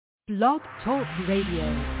Blog Talk Radio.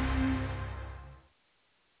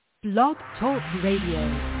 Blog Talk Radio.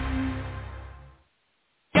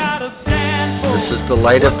 This is the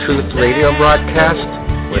Light of Truth radio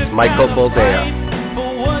broadcast with Michael Boldea.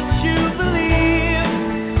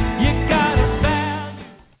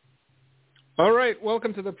 All right,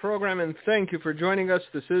 welcome to the program, and thank you for joining us.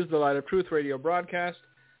 This is the Light of Truth radio broadcast.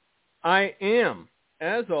 I am,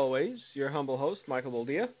 as always, your humble host, Michael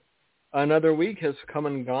Boldea. Another week has come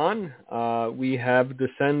and gone. We have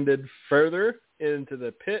descended further into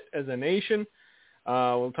the pit as a nation.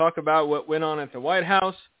 We'll talk about what went on at the White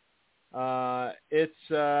House. We're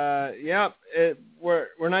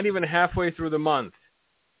not even halfway through the month,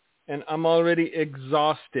 and I'm already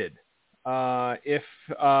exhausted. If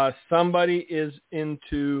somebody is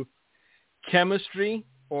into chemistry,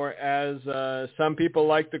 or as some people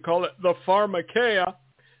like to call it, the pharmakeia,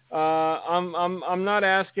 I'm not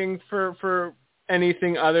asking for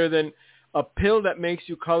anything other than a pill that makes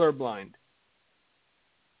you colorblind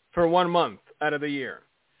for 1 month out of the year.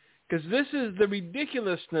 Because this is the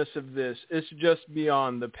ridiculousness of this is just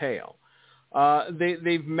beyond the pale.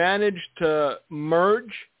 They've managed to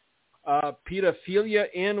merge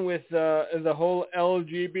pedophilia in with the whole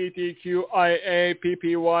LGBTQIA,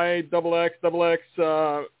 PPY,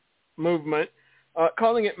 XXX movement,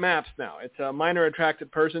 calling it MAPS now. It's minor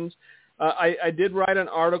attracted persons. I did write an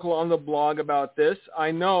article on the blog about this.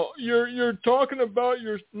 I know you're talking about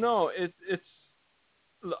your it's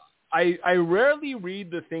I rarely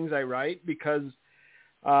read the things I write because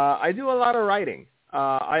I do a lot of writing.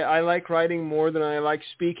 I like writing more than I like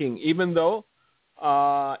speaking, even though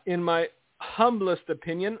in my humblest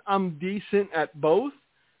opinion, I'm decent at both,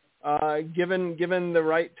 given the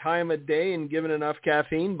right time of day and given enough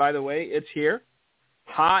caffeine. By the way, it's here.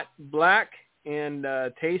 Hot, black, and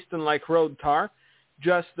tasting like road tar,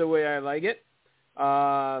 just the way I like it.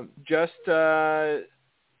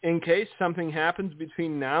 In case something happens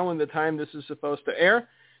between now and the time this is supposed to air.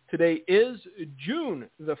 Today is June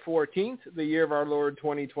the 14th, the year of our Lord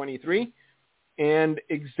 2023. And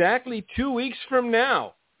exactly 2 weeks from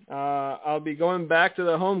now, I'll be going back to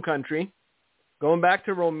the home country, going back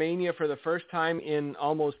to Romania for the first time in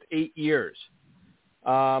almost 8 years.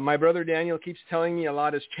 My brother Daniel keeps telling me a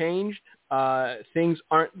lot has changed. Things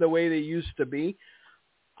aren't the way they used to be.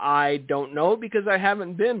 I don't know because I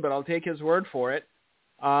haven't been, but I'll take his word for it.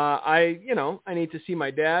 I need to see my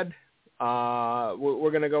dad. We're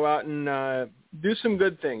going to go out and do some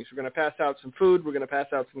good things. We're going to pass out some food. We're going to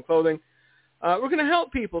pass out some clothing. We're going to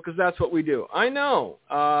help people because that's what we do. I know.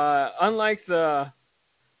 Unlike the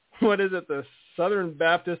Southern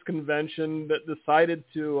Baptist Convention that decided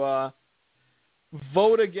to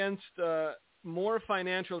vote against more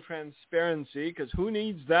financial transparency, because who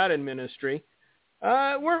needs that in ministry?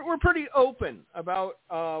 We're pretty open about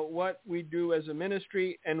what we do as a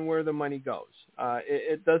ministry and where the money goes.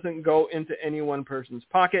 It doesn't go into any one person's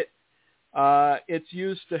pocket. It's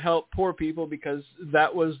used to help poor people because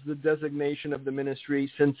that was the designation of the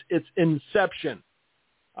ministry since its inception.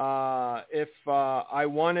 If I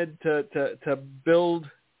wanted to build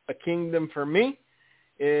a kingdom for me,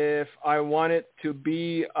 if I want it to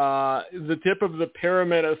be the tip of the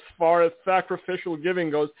pyramid as far as sacrificial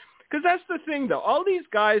giving goes, because that's the thing, though. All these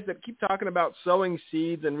guys that keep talking about sowing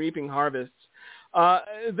seeds and reaping harvests,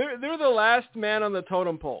 they're the last man on the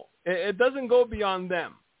totem pole. It doesn't go beyond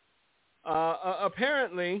them.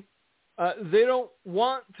 Apparently, they don't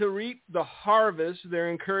want to reap the harvest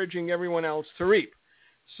they're encouraging everyone else to reap.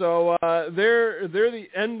 So they're the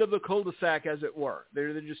end of the cul-de-sac, as it were.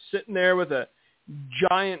 They're just sitting there with a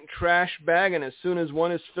giant trash bag, and as soon as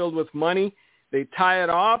one is filled with money, they tie it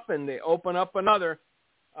off and they open up another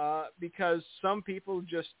because some people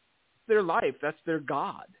just, their life, that's their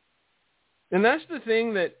God. And that's the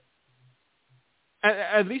thing that,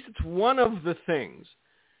 at least it's one of the things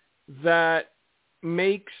that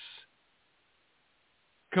makes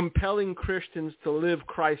compelling Christians to live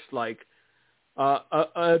Christ-like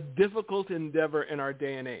a difficult endeavor in our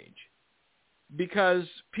day and age. Because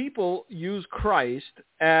people use Christ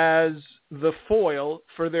as the foil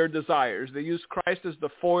for their desires. They use Christ as the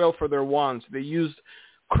foil for their wants. They use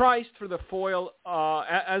Christ for the foil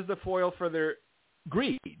as the foil for their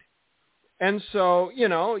greed. And so,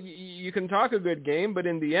 you can talk a good game, but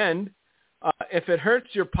in the end, if it hurts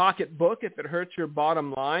your pocketbook, if it hurts your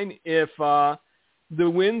bottom line, if the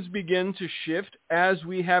winds begin to shift as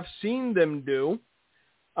we have seen them do,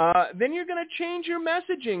 then you're going to change your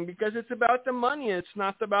messaging because it's about the money. It's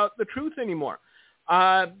not about the truth anymore.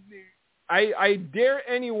 I dare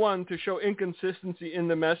anyone to show inconsistency in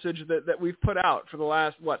the message that we've put out for the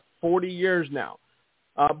last, 40 years now.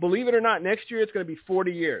 Believe it or not, next year it's going to be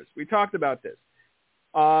 40 years. We talked about this.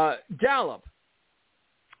 Gallup.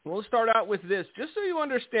 We'll start out with this, just so you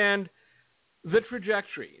understand the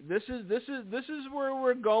trajectory. This is where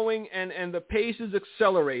we're going, and the pace is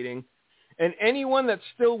accelerating. And anyone that's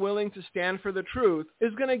still willing to stand for the truth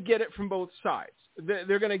is going to get it from both sides.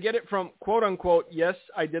 They're going to get it from, quote unquote, yes,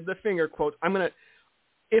 I did the finger quote.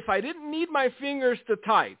 If I didn't need my fingers to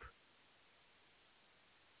type,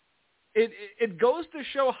 it goes to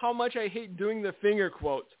show how much I hate doing the finger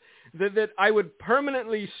quotes, that I would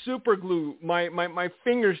permanently super glue my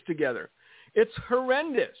fingers together. It's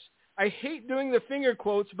horrendous. I hate doing the finger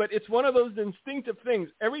quotes, but it's one of those instinctive things.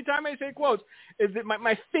 Every time I say quotes, is that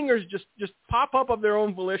my fingers just pop up of their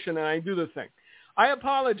own volition, and I do the thing. I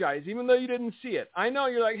apologize, even though you didn't see it. I know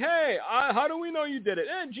you're like, hey, how do we know you did it?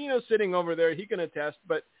 Gino's sitting over there. He can attest.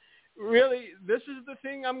 But really, this is the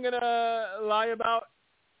thing I'm going to lie about,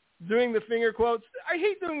 doing the finger quotes. I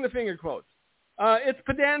hate doing the finger quotes. It's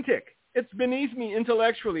pedantic. It's beneath me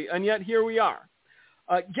intellectually, and yet here we are.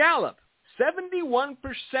 Gallup,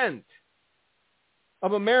 71%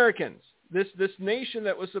 of Americans, this nation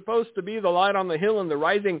that was supposed to be the light on the hill and the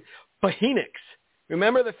rising phoenix.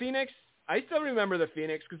 Remember the phoenix? I still remember the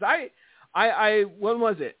phoenix because I when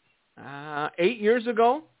was it? 8 years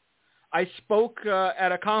ago, I spoke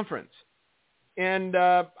at a conference, and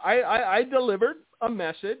I delivered a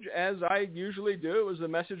message, as I usually do. It was a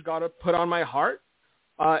message God had put on my heart.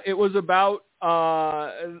 It was about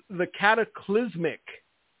the cataclysmic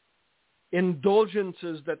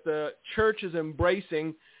indulgences that the church is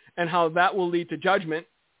embracing and how that will lead to judgment.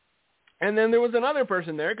 And then there was another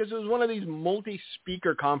person there because it was one of these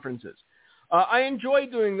multi-speaker conferences. I enjoy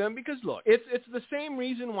doing them because, look, it's the same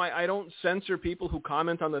reason why I don't censor people who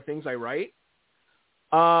comment on the things I write.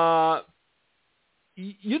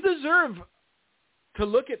 You deserve to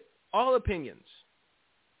look at all opinions,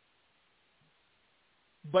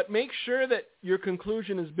 but make sure that your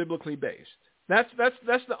conclusion is biblically based. That's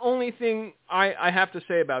the only thing I have to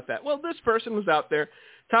say about that. Well, this person was out there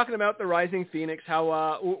talking about the rising phoenix,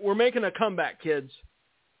 how we're making a comeback, kids.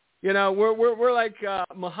 You know, we're like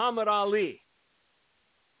Muhammad Ali.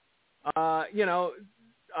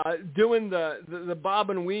 Doing the bob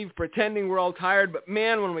and weave, pretending we're all tired, but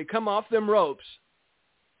man, when we come off them ropes,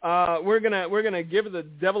 we're gonna give the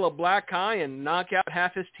devil a black eye and knock out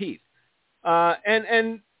half his teeth.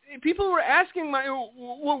 And people were asking,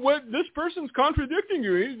 what this person's contradicting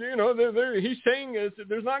you. He's saying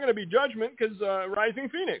there's not going to be judgment because rising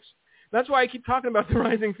phoenix. That's why I keep talking about the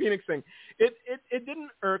rising phoenix thing. It didn't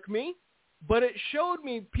irk me, but it showed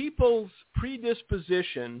me people's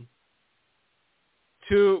predisposition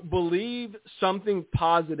to believe something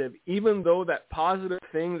positive, even though that positive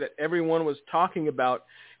thing that everyone was talking about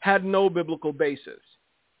had no biblical basis.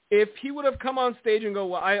 If he would have come on stage and go,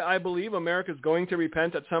 well, I believe America's going to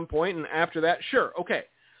repent at some point, and after that, sure, okay.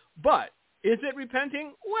 But is it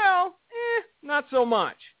repenting? Well, not so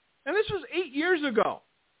much. And this was 8 years ago.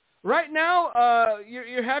 Right now,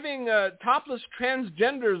 you're having topless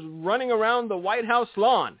transgenders running around the White House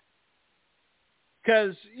lawn.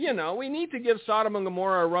 Because, we need to give Sodom and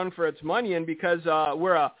Gomorrah a run for its money, and because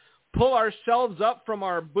we're a pull ourselves up from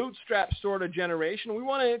our bootstrap sort of generation, we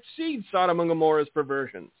want to exceed Sodom and Gomorrah's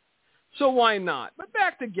perversions. So why not? But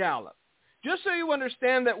back to Gallup. Just so you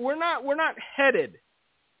understand that we're not headed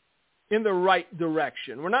in the right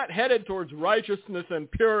direction. We're not headed towards righteousness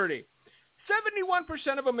and purity.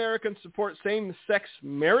 71% of Americans support same-sex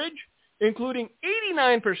marriage, including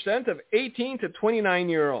 89% of 18 to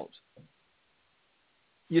 29-year-olds.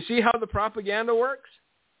 You see how the propaganda works?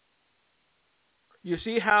 You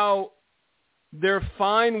see how they're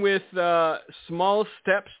fine with small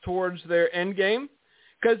steps towards their end game?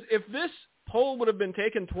 Because if this poll would have been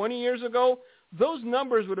taken 20 years ago, those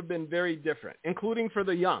numbers would have been very different, including for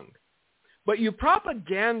the young. But you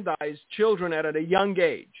propagandize children at a young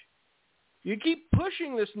age. You keep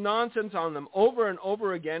pushing this nonsense on them over and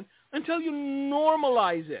over again until you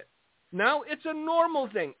normalize it. Now it's a normal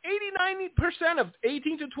thing. 80-90% of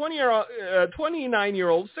 18 to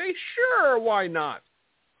 29-year-olds say, sure, why not?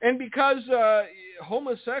 And because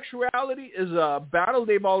homosexuality is a battle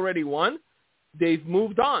they've already won, they've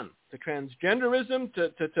moved on to transgenderism,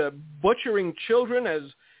 to butchering children as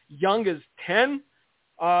young as 10,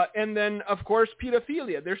 and then, of course,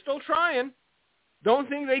 pedophilia. They're still trying. Don't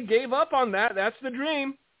think they gave up on that. That's the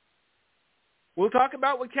dream. We'll talk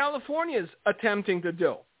about what California's attempting to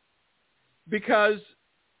do. Because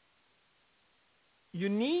you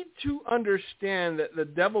need to understand that the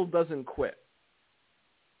devil doesn't quit.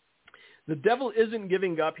 The devil isn't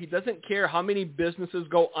giving up. He doesn't care how many businesses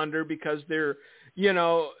go under because they're,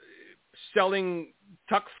 selling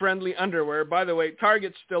tuck-friendly underwear. By the way,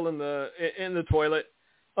 Target's still in the toilet,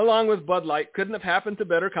 along with Bud Light. Couldn't have happened to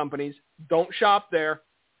better companies. Don't shop there.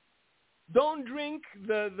 Don't drink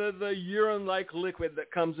the urine-like liquid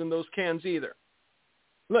that comes in those cans either.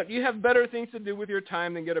 Look, you have better things to do with your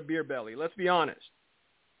time than get a beer belly. Let's be honest.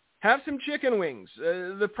 Have some chicken wings.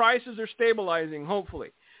 The prices are stabilizing,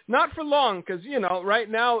 hopefully. Not for long, because, right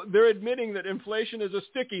now they're admitting that inflation is a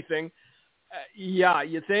sticky thing. Yeah,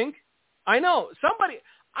 you think? I know.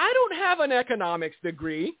 I don't have an economics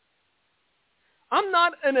degree. I'm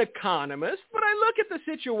not an economist, but I look at the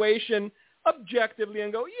situation objectively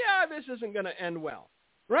and go, yeah, this isn't going to end well.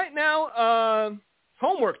 Right now,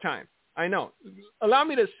 homework time. I know. Allow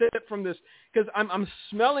me to sip from this, because I'm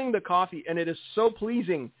smelling the coffee, and it is so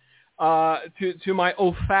pleasing to my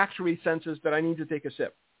olfactory senses that I need to take a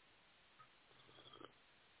sip.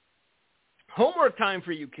 Homework time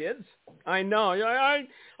for you kids. I know. I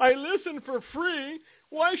listen for free.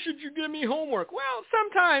 Why should you give me homework? Well,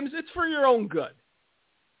 sometimes it's for your own good.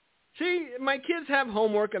 See, my kids have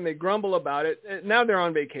homework and they grumble about it. Now they're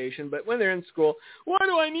on vacation, but when they're in school, why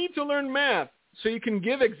do I need to learn math? So you can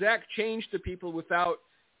give exact change to people without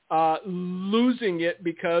losing it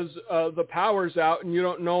because the power's out and you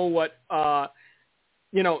don't know what, $1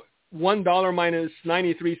 minus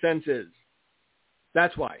 93 cents is.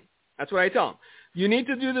 That's why. That's what I tell them. You need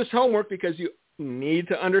to do this homework because you need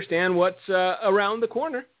to understand what's around the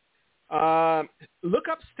corner. Look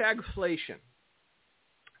up stagflation.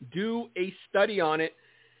 Do a study on it.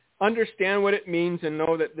 Understand what it means and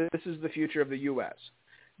know that this is the future of the U.S.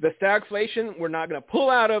 The stagflation, we're not going to pull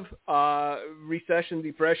out of recession,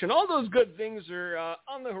 depression. All those good things are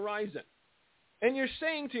on the horizon. And you're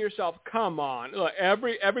saying to yourself, come on. Look,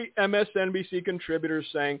 every MSNBC contributor is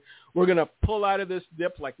saying we're going to pull out of this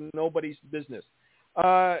dip like nobody's business.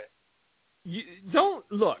 Don't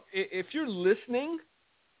look. If you're listening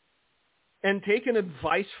and taking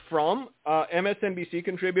advice from MSNBC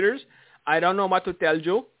contributors, I don't know what to tell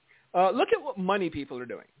you. Look at what money people are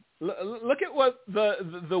doing. Look at what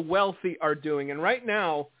the wealthy are doing. And right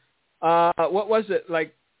now, what was it,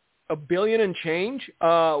 like $1 billion and change?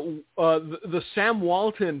 The Sam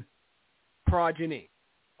Walton progeny.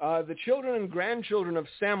 The children and grandchildren of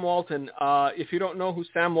Sam Walton, if you don't know who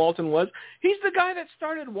Sam Walton was, he's the guy that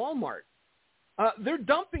started Walmart. They're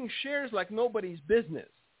dumping shares like nobody's business.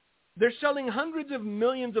 They're selling hundreds of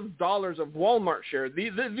millions of dollars of Walmart shares.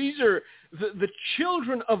 These are the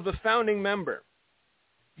children of the founding member.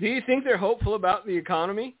 Do you think they're hopeful about the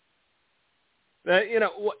economy?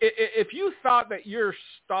 If you thought that your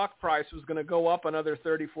stock price was going to go up another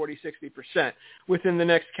 30, 40, 60% within the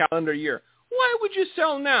next calendar year, why would you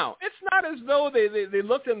sell now? It's not as though they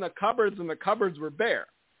looked in the cupboards and the cupboards were bare.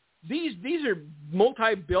 These are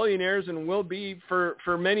multi-billionaires and will be for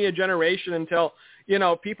many a generation until,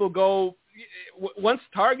 people go, once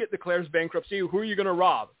Target declares bankruptcy, who are you going to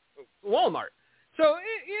rob? Walmart. So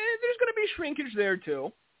there's going to be shrinkage there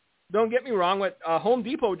too. Don't get me wrong. What Home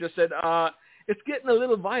Depot just said, it's getting a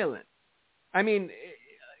little violent. I mean,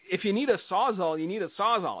 if you need a Sawzall, you need a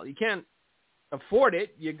Sawzall. You can't afford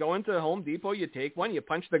it. You go into Home Depot, you take one, you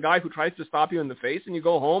punch the guy who tries to stop you in the face, and you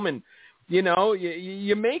go home and, you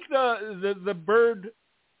make the bird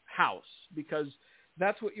house because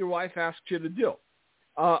that's what your wife asked you to do.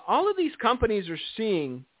 All of these companies are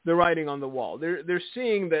seeing the writing on the wall. They're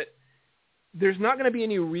seeing that there's not going to be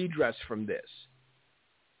any redress from this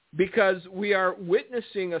because we are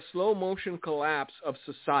witnessing a slow motion collapse of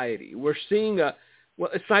society. We're seeing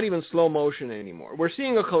it's not even slow motion anymore. We're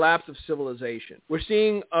seeing a collapse of civilization. We're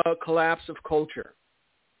seeing a collapse of culture.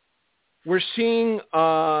 We're seeing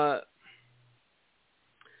a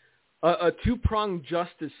two-pronged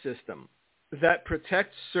justice system that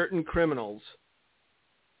protects certain criminals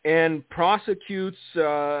and prosecutes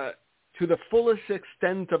to the fullest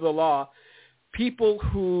extent of the law people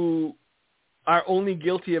who are only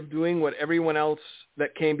guilty of doing what everyone else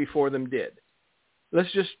that came before them did. Let's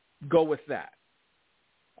just go with that.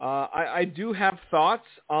 I do have thoughts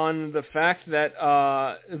on the fact that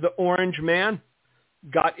the Orange Man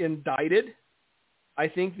got indicted. I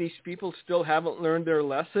think these people still haven't learned their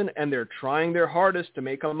lesson, and they're trying their hardest to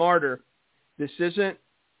make a martyr. This isn't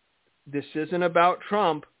about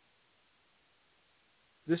Trump.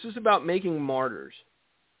 This is about making martyrs.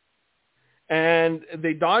 And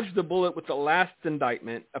they dodged the bullet with the last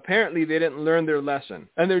indictment. Apparently, they didn't learn their lesson,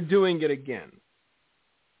 and they're doing it again.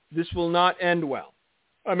 This will not end well.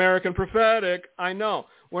 American prophetic, I know.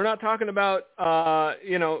 We're not talking about,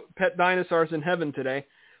 pet dinosaurs in heaven today,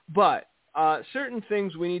 but certain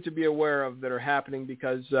things we need to be aware of that are happening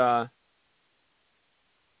because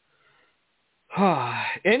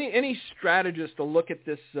Any strategist will look at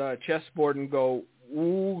this chessboard and go,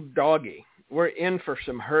 ooh, doggy, we're in for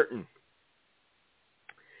some hurting.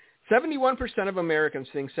 71% of Americans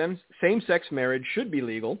think same-sex marriage should be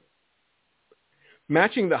legal,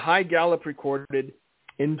 matching the high Gallup recorded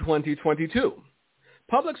in 2022.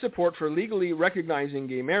 Public support for legally recognizing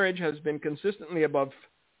gay marriage has been consistently above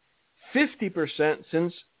 50%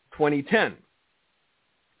 since 2010.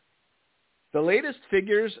 The latest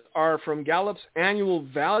figures are from Gallup's annual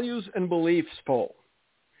Values and Beliefs poll.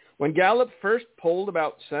 When Gallup first polled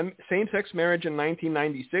about same-sex marriage in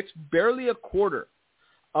 1996, barely a quarter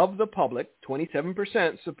of the public,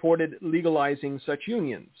 27%, supported legalizing such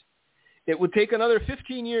unions. It would take another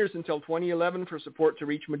 15 years until 2011 for support to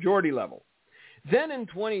reach majority level. Then in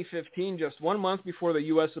 2015, just 1 month before the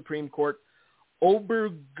U.S. Supreme Court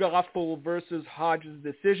Obergefell versus Hodges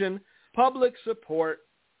decision, public support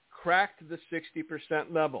cracked the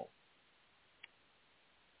 60% level.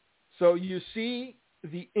 So you see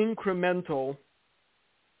the incremental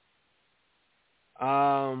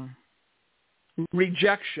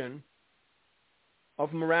rejection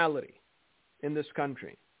of morality in this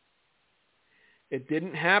country. It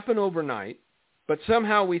didn't happen overnight, but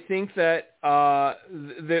somehow we think that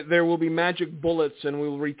there will be magic bullets and we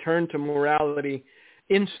will return to morality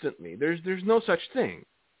instantly. There's no such thing.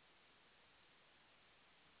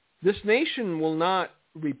 This nation will not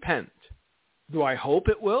repent. Do I hope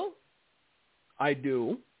it will? I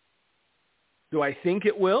do. Do I think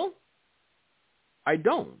it will? I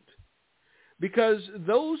don't. Because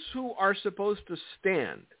those who are supposed to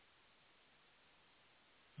stand,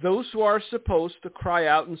 those who are supposed to cry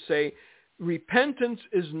out and say, repentance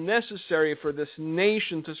is necessary for this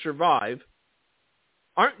nation to survive,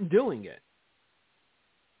 aren't doing it.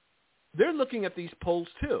 They're looking at these polls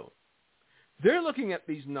too. They're looking at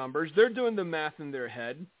these numbers. They're doing the math in their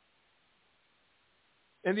head.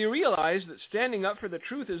 And they realize that standing up for the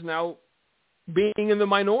truth is now being in the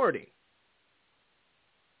minority.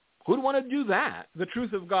 Who'd want to do that? The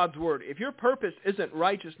truth of God's word. If your purpose isn't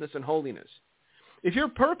righteousness and holiness, if your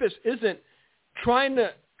purpose isn't trying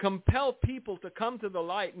to compel people to come to the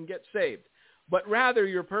light and get saved, but rather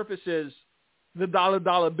your purpose is the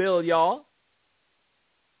dollar bill, y'all,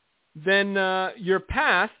 then your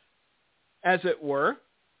path, as it were,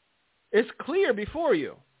 is clear before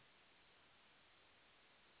you.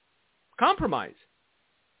 Compromise.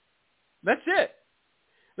 That's it.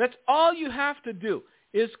 That's all you have to do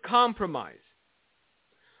is compromise.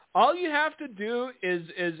 All you have to do is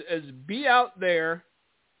be out there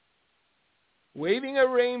waving a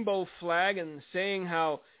rainbow flag and saying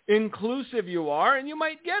how inclusive you are, and you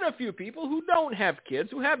might get a few people who don't have kids,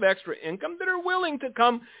 who have extra income, that are willing to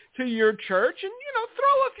come to your church and,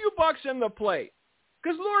 throw a few bucks in the plate.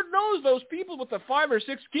 Because Lord knows those people with the 5 or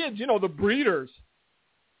 6 kids, the breeders,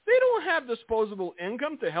 they don't have disposable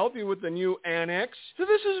income to help you with the new annex. So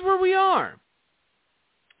this is where we are.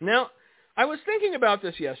 Now, I was thinking about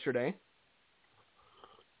this yesterday,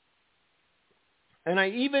 and I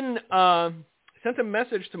even sent a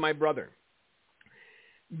message to my brother,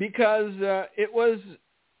 because it was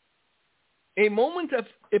a moment of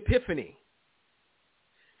epiphany.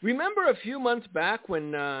 Remember a few months back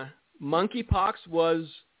when monkeypox was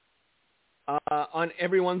on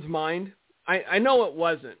everyone's mind? I know it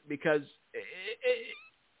wasn't, because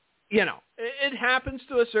it happens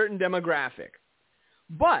to a certain demographic.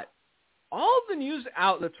 But all the news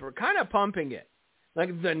outlets were kind of pumping it.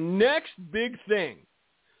 Like the next big thing.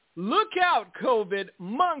 Look out, COVID,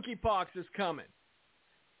 monkeypox is coming.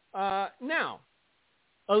 Now,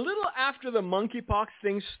 a little after the monkeypox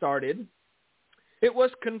thing started, it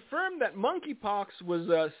was confirmed that monkeypox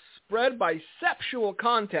was spread by sexual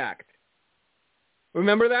contact.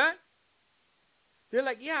 Remember that? They're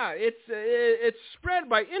like, yeah, it's spread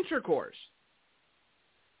by intercourse.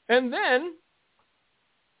 And then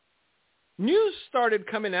news started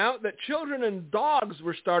coming out that children and dogs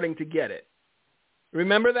were starting to get it.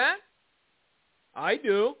 Remember that? I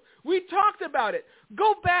do. We talked about it.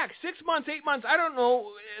 Go back 6 months, 8 months. I don't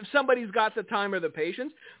know if somebody's got the time or the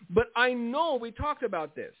patience, but I know we talked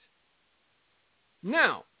about this.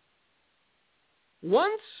 Now,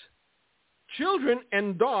 once children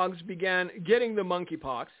and dogs began getting the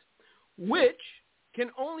monkeypox, which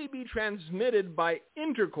can only be transmitted by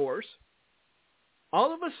intercourse,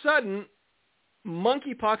 all of a sudden,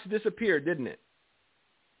 monkeypox disappeared, didn't it?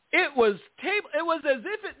 It was as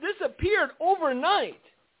if it disappeared overnight.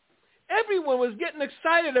 Everyone was getting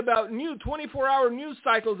excited about new 24-hour news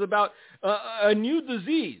cycles about a new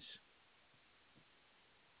disease.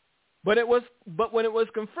 But when it was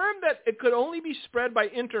confirmed that it could only be spread by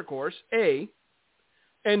intercourse, A,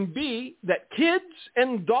 and B, that kids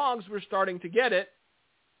and dogs were starting to get it,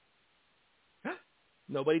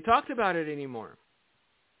 nobody talked about it anymore.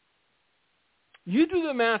 You do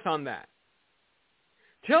the math on that.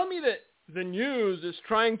 Tell me that the news is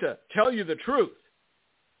trying to tell you the truth,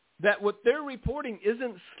 that what they're reporting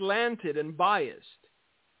isn't slanted and biased.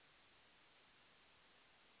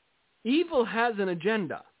 Evil has an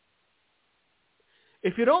agenda.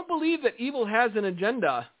 If you don't believe that evil has an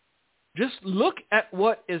agenda, just look at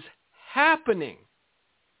what is happening.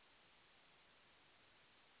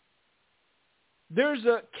 There's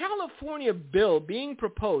a California bill being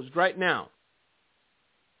proposed right now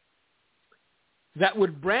that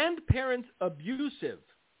would brand parents abusive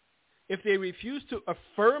if they refuse to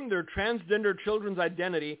affirm their transgender children's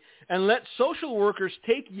identity and let social workers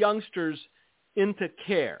take youngsters into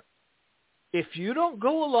care. If you don't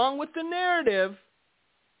go along with the narrative,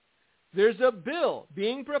 there's a bill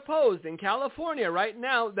being proposed in California right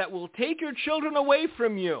now that will take your children away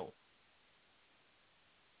from you.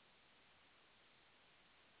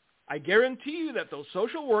 I guarantee you that those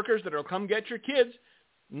social workers that will come get your kids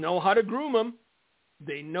know how to groom them.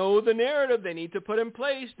 They know the narrative they need to put in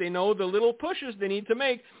place. They know the little pushes they need to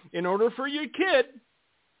make in order for your kid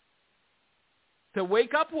to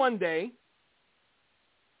wake up one day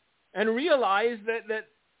and realize that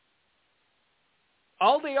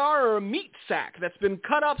all they are a meat sack that's been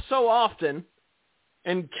cut up so often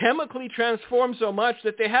and chemically transformed so much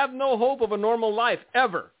that they have no hope of a normal life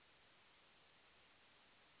ever.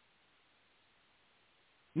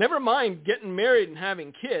 Never mind getting married and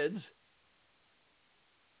having kids.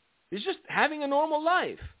 It's just having a normal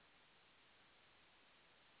life.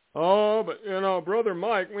 Oh, but, Brother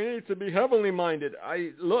Mike, we need to be heavenly minded.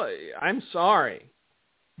 I'm sorry.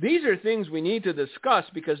 These are things we need to discuss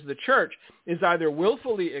because the church is either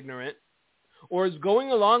willfully ignorant or is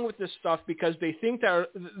going along with this stuff because they think that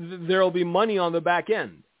there will be money on the back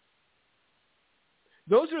end.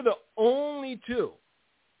 Those are the only two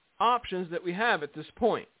options that we have at this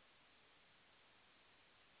point.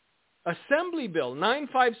 Assembly Bill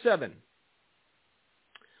 957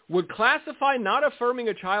 would classify not affirming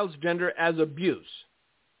a child's gender as abuse.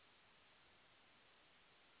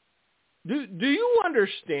 Do you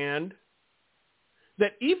understand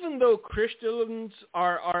that even though Christians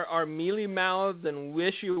are mealy-mouthed and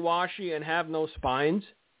wishy-washy and have no spines,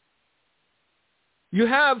 you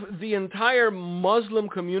have the entire Muslim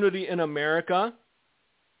community in America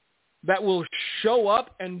that will show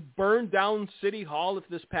up and burn down City Hall if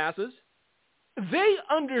this passes? They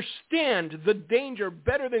understand the danger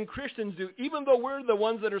better than Christians do, even though we're the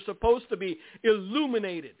ones that are supposed to be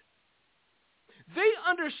illuminated. They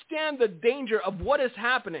understand the danger of what is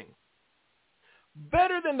happening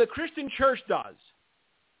better than the Christian church does.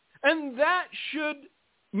 And that should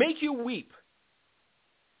make you weep.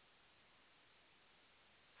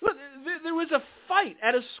 Look, there was a fight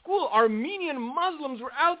at a school. Armenian Muslims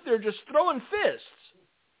were out there just throwing fists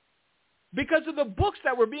because of the books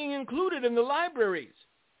that were being included in the libraries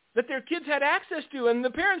that their kids had access to. And the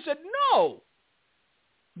parents said, no,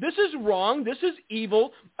 this is wrong. This is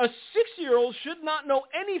evil. A 6-year-old should not know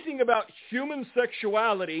anything about human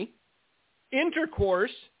sexuality,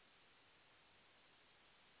 intercourse,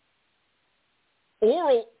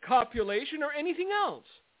 oral copulation, or anything else.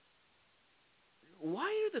 Why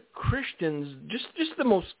are the Christians just the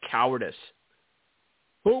most cowardice?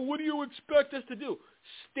 Well, what do you expect us to do?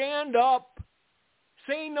 Stand up.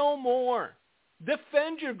 Say no more.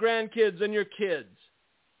 Defend your grandkids and your kids.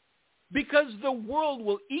 Because the world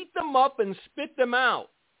will eat them up and spit them out.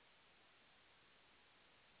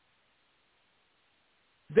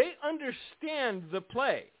 They understand the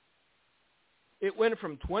play. It went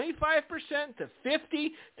from 25% to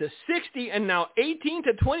 50 to 60, and now 18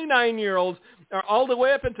 to 29-year-olds are all the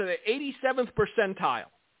way up into the 87th percentile.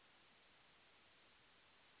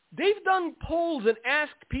 They've done polls and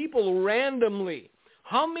asked people randomly,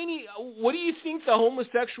 what do you think the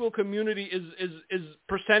homosexual community is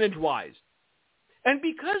percentage-wise? And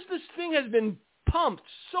because this thing has been pumped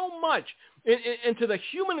so much into the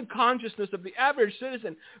human consciousness of the average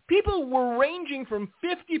citizen, people were ranging from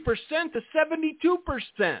 50% to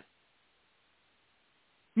 72%.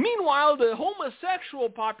 Meanwhile, the homosexual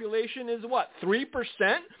population is 3%?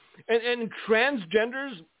 And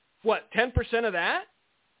transgenders, 10% of that?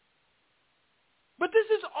 But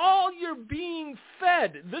this is all you're being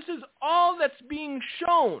fed. This is all that's being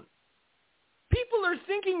shown. People are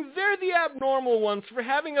thinking they're the abnormal ones for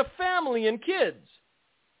having a family and kids.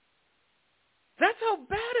 That's how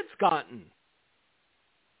bad it's gotten.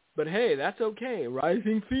 But hey, that's okay.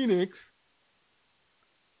 Rising Phoenix.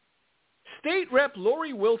 State Rep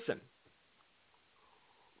Lori Wilson,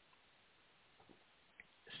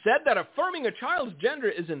 said that affirming a child's gender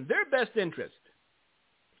is in their best interest.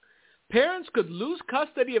 Parents could lose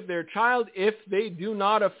custody of their child if they do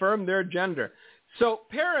not affirm their gender. So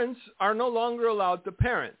parents are no longer allowed to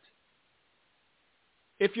parent.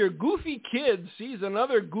 If your goofy kid sees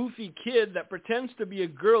another goofy kid that pretends to be a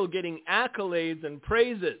girl getting accolades and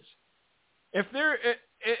praises, if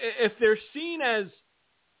they're seen as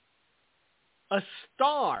a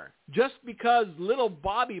star just because little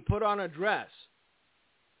Bobby put on a dress,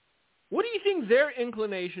 what do you think their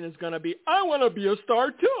inclination is going to be? I want to be a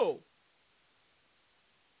star too.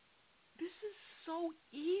 This is so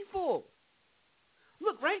evil.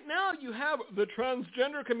 Look, right now you have the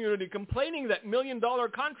transgender community complaining that $1 million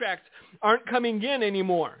contracts aren't coming in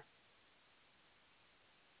anymore.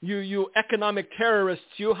 You economic terrorists,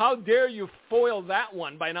 you, how dare you foil that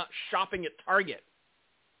one by not shopping at Target?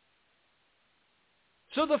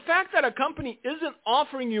 So the fact that a company isn't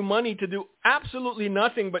offering you money to do absolutely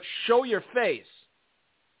nothing but show your face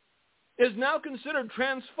is now considered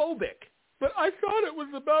transphobic. But I thought it was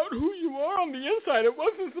about who you are on the inside. It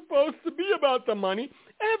wasn't supposed to be about the money.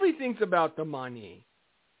 Everything's about the money.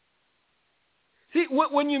 See,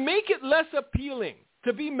 when you make it less appealing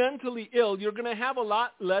to be mentally ill, you're going to have a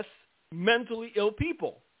lot less mentally ill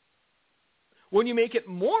people. When you make it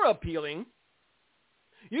more appealing,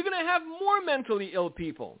 you're going to have more mentally ill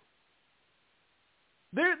people.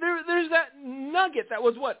 There's that nugget that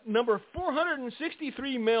was, number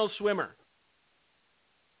 463 male swimmer.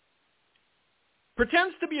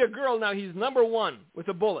 Pretends to be a girl, now he's number 1 with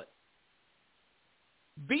a bullet.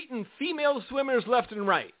 Beating female swimmers left and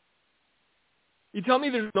right. You tell me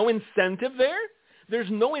there's no incentive there? There's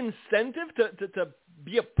no incentive to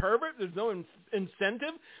be a pervert? There's no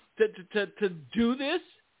incentive to do this?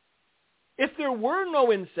 If there were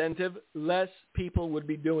no incentive, less people would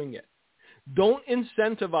be doing it. Don't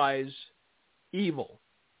incentivize evil.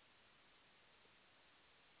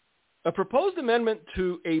 A proposed amendment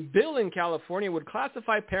to a bill in California would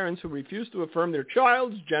classify parents who refuse to affirm their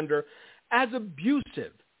child's gender as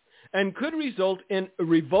abusive and could result in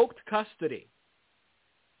revoked custody.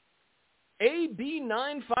 AB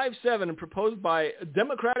 957, proposed by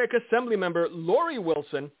Democratic Assembly member Lori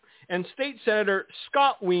Wilson and State Senator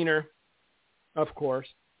Scott Wiener, of course,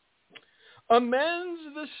 amends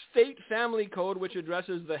the state family code, which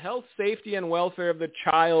addresses the health, safety, and welfare of the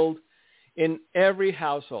child in every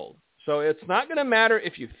household. So it's not going to matter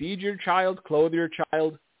if you feed your child, clothe your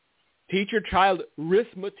child, teach your child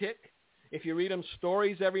arithmetic, if you read them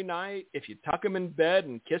stories every night, if you tuck them in bed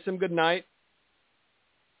and kiss them goodnight.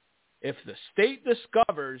 If the state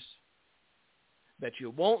discovers that you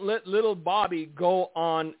won't let little Bobby go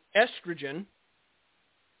on estrogen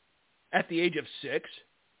at the age of 6,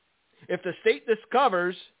 if the state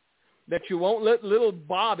discovers that you won't let little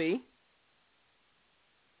Bobby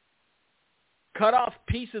cut off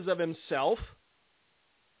pieces of himself,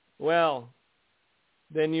 well,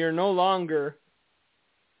 then you're no longer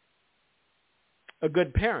a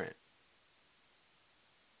good parent.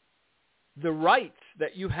 The rights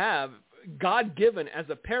that you have, God-given as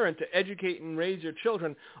a parent to educate and raise your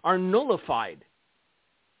children, are nullified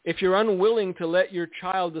if you're unwilling to let your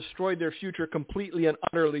child destroy their future completely and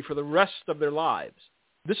utterly for the rest of their lives.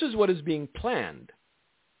 This is what is being planned.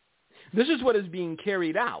 This is what is being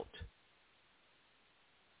carried out.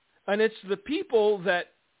 And it's the people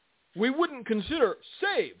that we wouldn't consider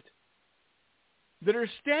saved that are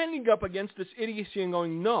standing up against this idiocy and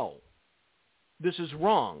going, no, this is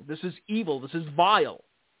wrong. This is evil. This is vile.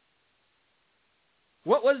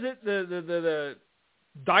 What was it the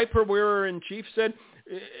diaper wearer in chief said?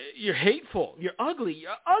 You're hateful. You're ugly.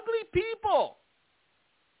 You're ugly people.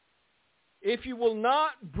 If you will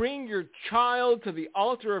not bring your child to the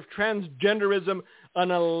altar of transgenderism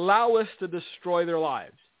and allow us to destroy their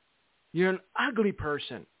lives, you're an ugly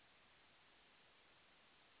person.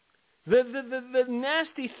 The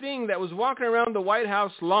nasty thing that was walking around the White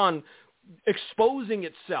House lawn exposing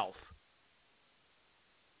itself,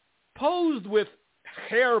 posed with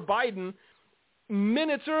Herr Biden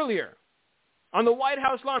minutes earlier on the White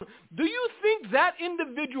House lawn. Do you think that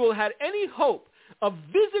individual had any hope of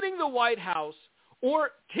visiting the White House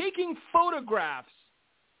or taking photographs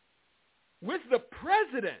with the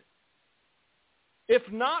president if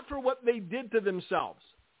not for what they did to themselves?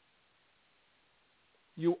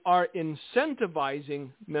 You are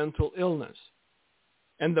incentivizing mental illness.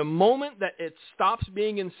 And the moment that it stops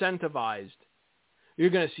being incentivized,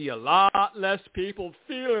 you're going to see a lot less people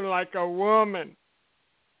feeling like a woman.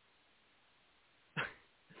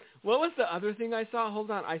 What was the other thing I saw?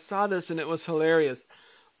 Hold on. I saw this and it was hilarious.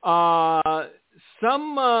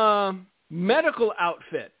 Some medical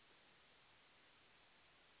outfit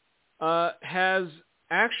has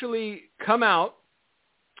actually come out,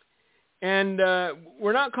 and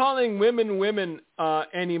we're not calling women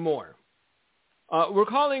anymore. We're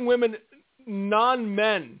calling women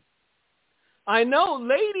non-men. I know,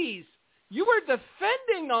 ladies, you were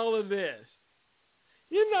defending all of this.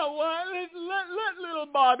 You know what? Let little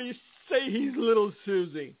Bobby say he's little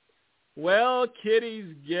Susie. Well,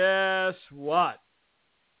 kiddies, guess what?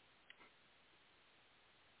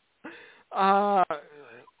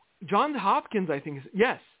 Johns Hopkins, I think.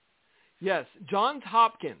 Yes, Johns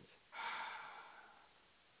Hopkins.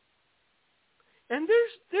 And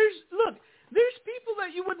there's people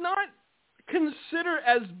that you would not consider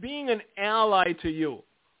as being an ally to you,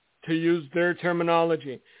 to use their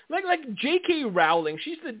terminology. Like J.K. Rowling,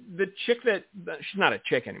 she's the chick that she's not a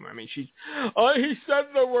chick anymore. I mean, he said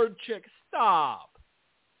the word chick. Stop.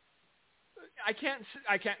 I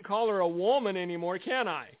can't call her a woman anymore, can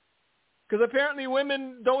I? Because apparently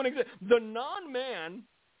women don't exist. The non-man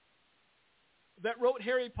that wrote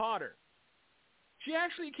Harry Potter, she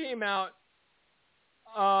actually came out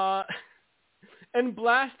and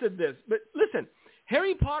blasted this. But listen,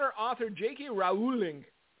 Harry Potter author J.K. Rowling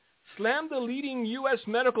slammed the leading U.S.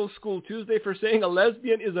 medical school Tuesday for saying a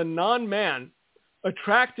lesbian is a non-man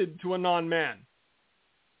attracted to a non-man.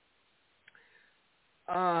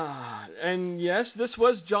 And yes, this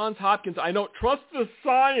was Johns Hopkins. I don't trust the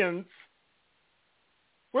science.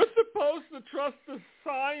 We're supposed to trust the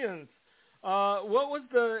science. What was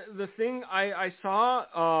the thing I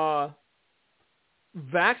saw?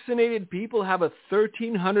 Vaccinated people have a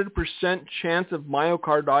 1,300% chance of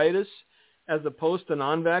myocarditis as opposed to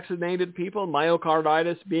non-vaccinated people.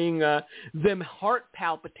 Myocarditis being them heart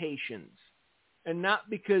palpitations and not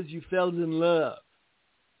because you fell in love.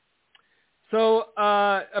 So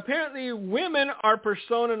apparently women are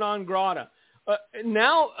persona non grata.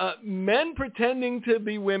 Now men pretending to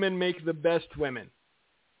be women make the best women.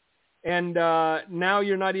 And now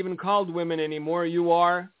you're not even called women anymore. You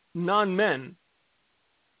are non-men.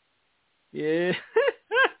 Yeah.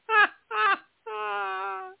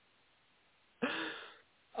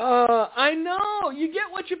 I know. You get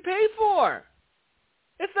what you pay for.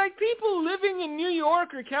 It's like people living in New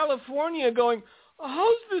York or California going,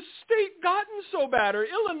 how's this state gotten so bad? Or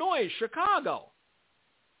Illinois, Chicago.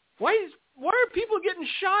 Why are people getting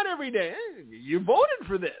shot every day? You voted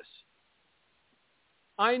for this.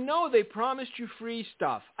 I know they promised you free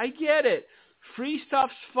stuff. I get it. Free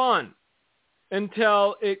stuff's fun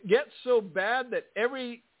until it gets so bad that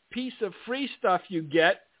every piece of free stuff you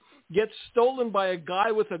get gets stolen by a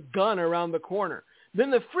guy with a gun around the corner.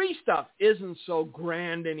 Then the free stuff isn't so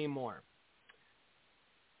grand anymore.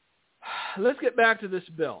 Let's get back to this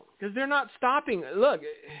bill because they're not stopping. Look,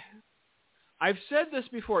 I've said this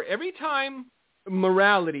before. Every time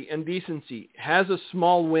morality and decency has a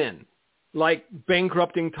small win, like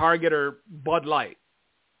bankrupting Target or Bud Light,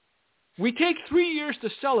 we take 3 years to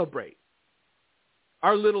celebrate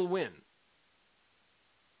our little win.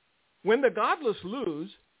 When the godless lose,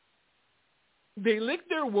 they lick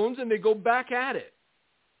their wounds and they go back at it.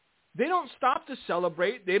 They don't stop to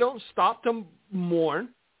celebrate. They don't stop to mourn.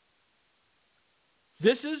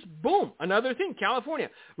 This is, boom, another thing. California.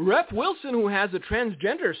 Rep. Wilson, who has a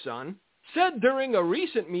transgender son, said during a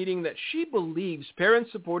recent meeting that she believes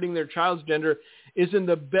parents supporting their child's gender is in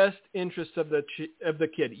the best interest of the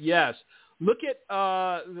kid. Yes. Look at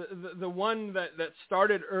the one that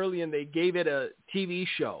started early and they gave it a TV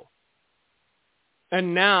show.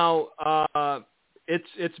 And now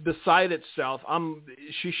it's beside itself.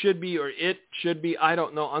 She should be, or it should be, I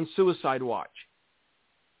don't know, on suicide watch.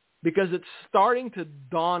 Because it's starting to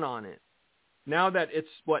dawn on it now that it's,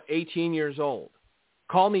 18 years old.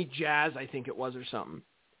 Call me Jazz, I think it was, or something.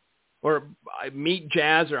 Or I meet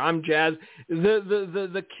Jazz, or I'm Jazz.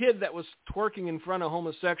 The kid that was twerking in front of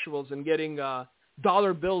homosexuals and getting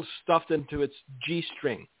dollar bills stuffed into its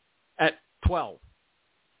G-string at 12.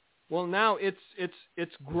 Well, now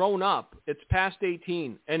it's grown up. It's past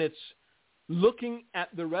 18, and it's looking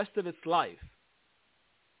at the rest of its life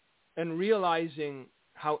and realizing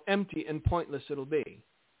how empty and pointless it'll be.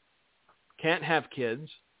 Can't have kids.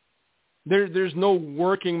 There's no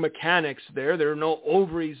working mechanics there. There are no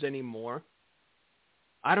ovaries anymore.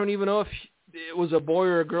 I don't even know if it was a boy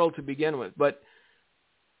or a girl to begin with, but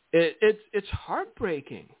it's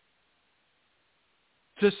heartbreaking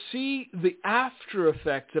to see the after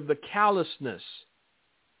effects of the callousness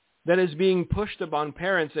that is being pushed upon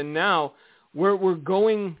parents. And now we're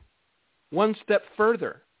going one step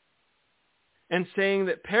further and saying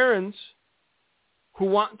that parents who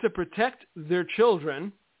want to protect their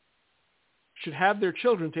children should have their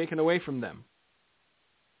children taken away from them.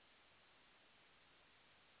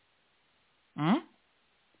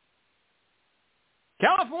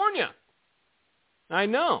 California. I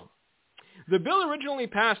know. The bill originally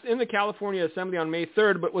passed in the California Assembly on May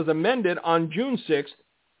 3rd, but was amended on June 6th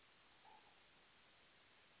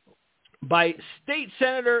by State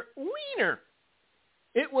Senator Wiener.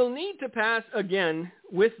 It will need to pass again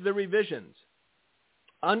with the revisions.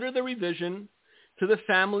 Under the revision to the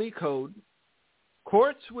Family Code,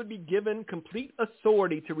 courts would be given complete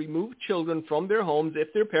authority to remove children from their homes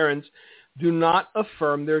if their parents do not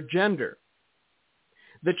affirm their gender.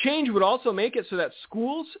 The change would also make it so that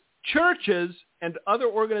schools, churches, and other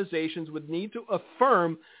organizations would need to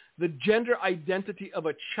affirm the gender identity of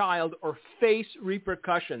a child or face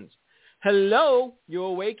repercussions. Hello? You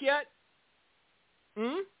awake yet?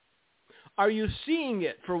 Are you seeing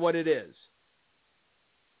it for what it is?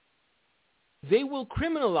 They will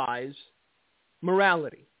criminalize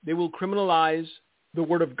morality. They will criminalize the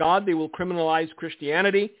Word of God. They will criminalize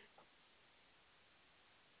Christianity.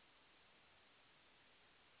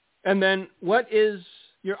 And then what is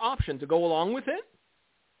your option? To go along with it?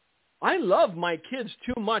 I love my kids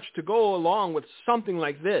too much to go along with something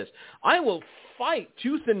like this. I will fight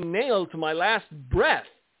tooth and nail to my last breath.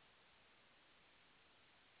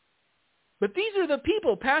 But these are the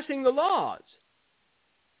people passing the laws.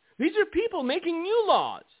 These are people making new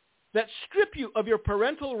laws that strip you of your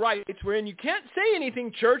parental rights, wherein you can't say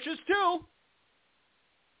anything, churches too.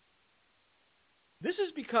 This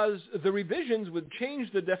is because the revisions would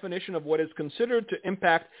change the definition of what is considered to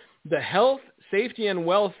impact the health, safety, and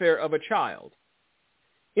welfare of a child.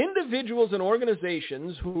 Individuals and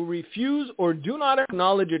organizations who refuse or do not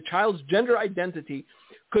acknowledge a child's gender identity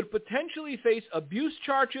could potentially face abuse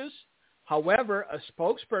charges. However, a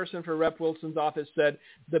spokesperson for Rep. Wilson's office said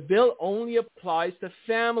the bill only applies to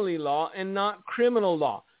family law and not criminal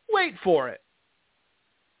law. Wait for it.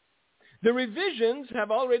 The revisions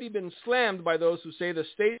have already been slammed by those who say the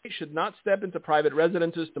state should not step into private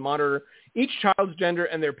residences to monitor each child's gender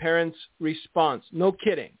and their parents' response. No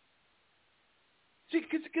kidding. See,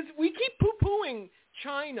 because we keep poo-pooing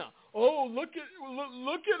China. Oh, look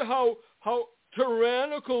at how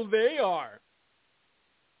tyrannical they are.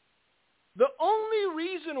 The only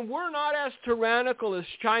reason we're not as tyrannical as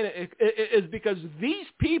China is because these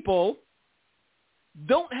people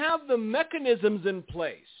don't have the mechanisms in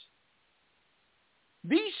place.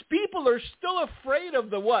 These people are still afraid of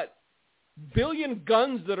the billion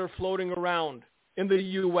guns that are floating around in the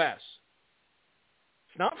U.S.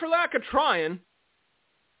 It's not for lack of trying.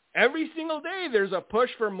 Every single day there's a push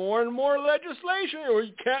for more and more legislation, or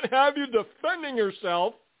you can't have you defending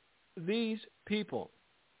yourself. These people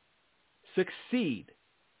succeed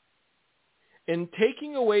in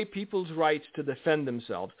taking away people's rights to defend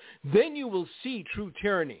themselves. Then you will see true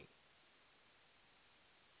tyranny.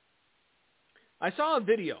 I saw a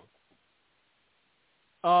video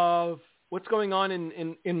of what's going on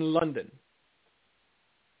in London.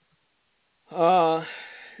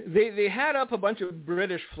 They had up a bunch of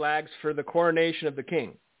British flags for the coronation of the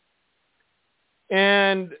king.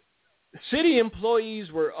 And city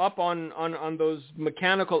employees were up on those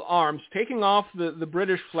mechanical arms, taking off the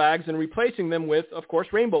British flags and replacing them with, of course,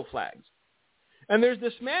 rainbow flags. And there's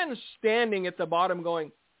this man standing at the bottom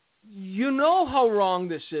going, you know how wrong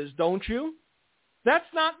this is, don't you? That's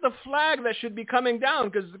not the flag that should be coming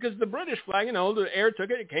down, because the British flag, the air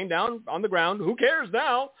took it, it came down on the ground. Who cares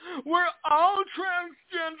now? We're all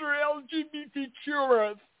transgender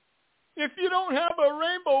LGBTQers. If you don't have a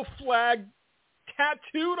rainbow flag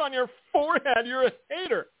tattooed on your forehead, you're a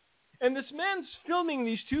hater. And this man's filming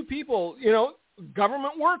these two people,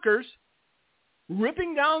 government workers,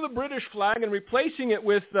 ripping down the British flag and replacing it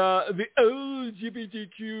with the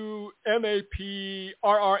LGBTQ MAP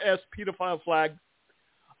RRS pedophile flag.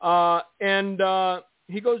 And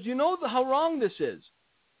he goes, you know how wrong this is?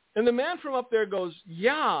 And the man from up there goes,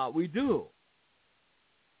 yeah, we do.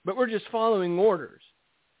 But we're just following orders.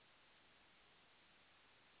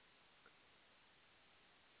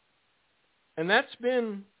 And that's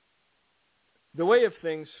been the way of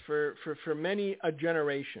things for many a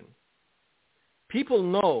generation. People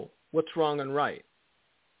know what's wrong and right,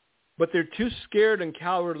 but they're too scared and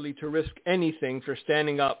cowardly to risk anything for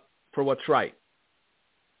standing up for what's right.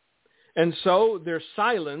 And so their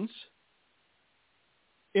silence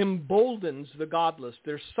emboldens the godless.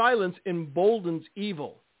 Their silence emboldens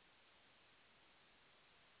evil.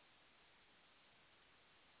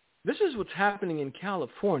 This is what's happening in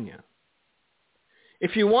California.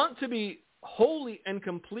 If you want to be wholly and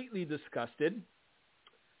completely disgusted,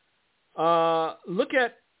 look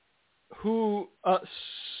at who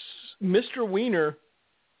Mr. Wiener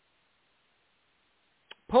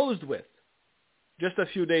posed with just a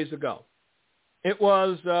few days ago. It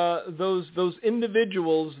was those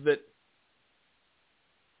individuals that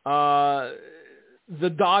the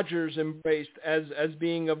Dodgers embraced as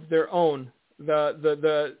being of their own,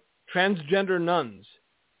 the transgender nuns.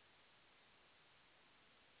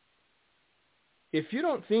 If you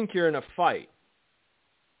don't think you're in a fight,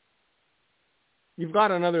 you've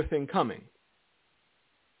got another thing coming.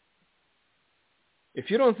 If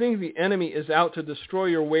you don't think the enemy is out to destroy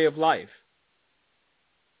your way of life,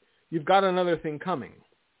 you've got another thing coming.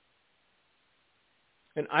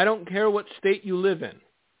 And I don't care what state you live in.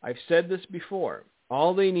 I've said this before.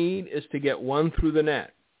 All they need is to get one through the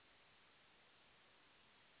net.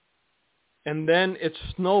 And then it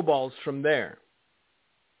snowballs from there.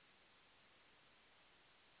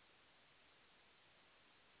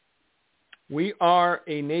 We are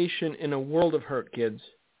a nation in a world of hurt, kids.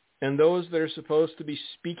 And those that are supposed to be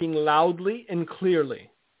speaking loudly and clearly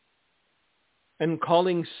and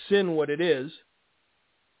calling sin what it is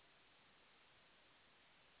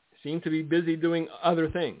seem to be busy doing other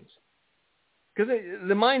things. Because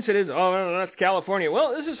the mindset is, oh, that's California.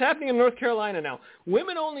 Well, this is happening in North Carolina now.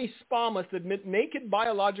 Women-only spa must admit naked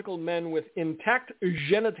biological men with intact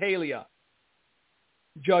genitalia.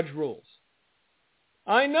 Judge rules.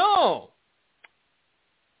 I know.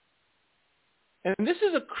 And this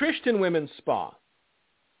is a Christian women's spa.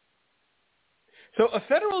 So a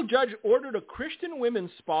federal judge ordered a Christian women's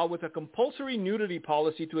spa with a compulsory nudity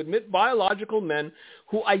policy to admit biological men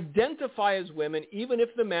who identify as women, even if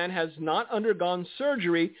the man has not undergone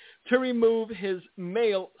surgery to remove his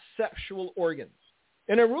male sexual organs.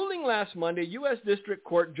 In a ruling last Monday, U.S. District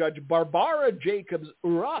Court Judge Barbara Jacobs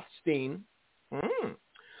Rothstein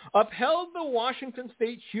upheld the Washington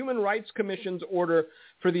State Human Rights Commission's order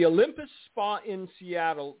for the Olympus Spa in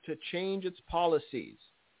Seattle to change its policies.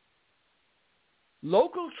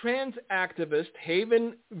 Local trans activist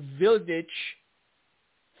Haven Vildich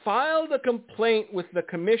filed a complaint with the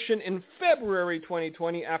commission in February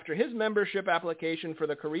 2020 after his membership application for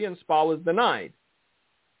the Korean spa was denied.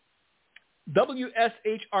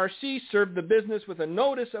 WSHRC served the business with a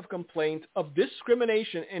notice of complaint of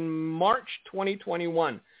discrimination in March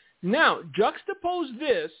 2021. Now, juxtapose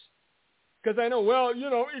this, because I know, well,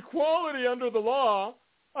 equality under the law.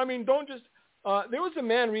 I mean, don't just... there was a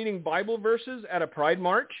man reading Bible verses at a pride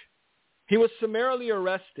march. He was summarily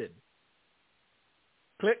arrested.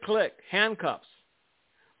 Click, click, handcuffs.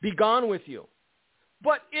 Be gone with you.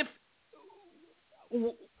 But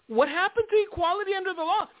what happened to equality under the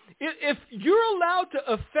law? If you're allowed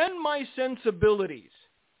to offend my sensibilities,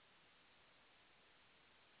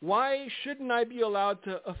 why shouldn't I be allowed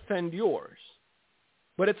to offend yours?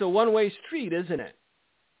 But it's a one-way street, isn't it?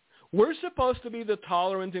 We're supposed to be the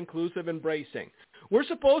tolerant, inclusive, embracing. We're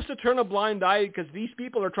supposed to turn a blind eye because these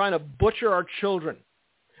people are trying to butcher our children.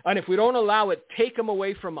 And if we don't allow it, take them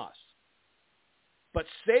away from us. But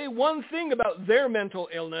say one thing about their mental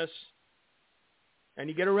illness, and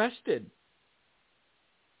you get arrested.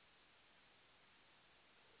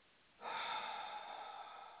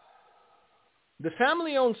 The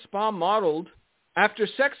family-owned spa modeled after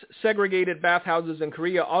sex-segregated bathhouses in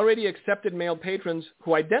Korea already accepted male patrons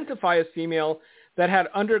who identify as female that had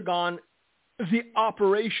undergone the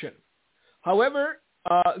operation. However,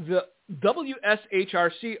 the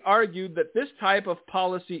WSHRC argued that this type of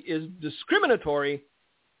policy is discriminatory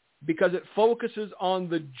because it focuses on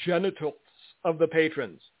the genitals of the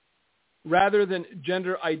patrons rather than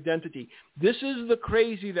gender identity. This is the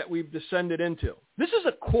crazy that we've descended into. This is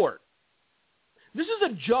a court. This is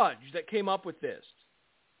a judge that came up with this.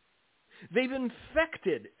 They've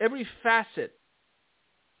infected every facet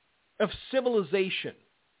of civilization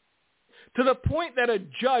to the point that a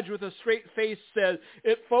judge with a straight face says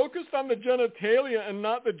it focused on the genitalia and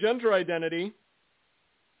not the gender identity.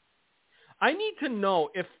 I need to know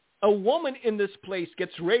if a woman in this place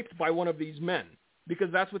gets raped by one of these men,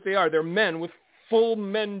 because that's what they are. They're men with full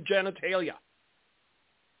men genitalia.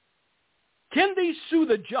 Can they sue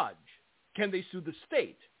the judge? Can they sue the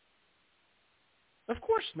state? Of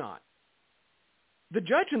course not. The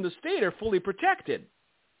judge and the state are fully protected.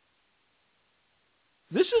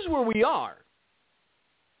 This is where we are.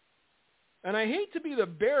 And I hate to be the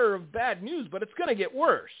bearer of bad news, but it's going to get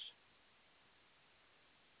worse.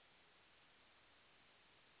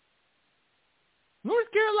 North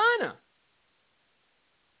Carolina.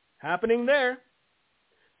 Happening there.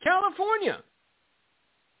 California.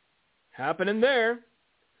 Happening there.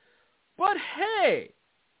 But hey,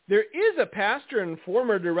 there is a pastor and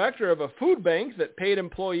former director of a food bank that paid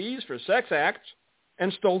employees for sex acts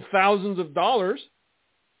and stole thousands of dollars.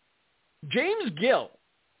 James Gill,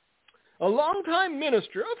 a longtime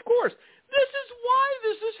minister, of course. This is why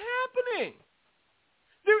this is happening.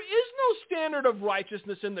 There is no standard of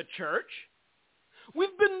righteousness in the church.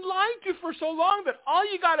 We've been lied to for so long that all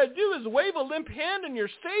you got to do is wave a limp hand and you're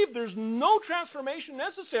saved. There's no transformation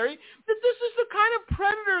necessary. That this is the kind of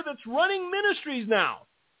predator that's running ministries now.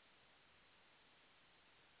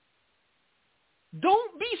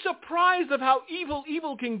 Don't be surprised of how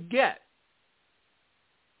evil can get.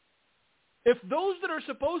 If those that are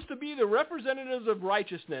supposed to be the representatives of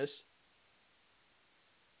righteousness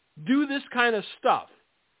do this kind of stuff.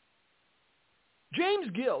 James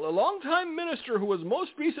Gill, a longtime minister who was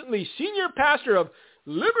most recently senior pastor of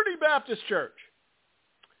Liberty Baptist Church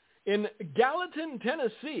in Gallatin,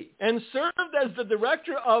 Tennessee, and served as the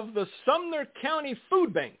director of the Sumner County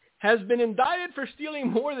Food Bank, has been indicted for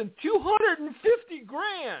stealing more than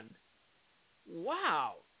 $250,000.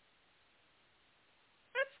 Wow.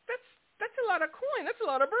 That's a lot of coin. That's a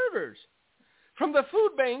lot of burgers. From the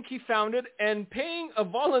food bank he founded and paying a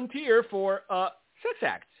volunteer for sex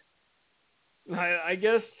acts. I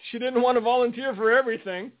guess she didn't want to volunteer for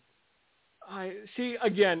everything. I see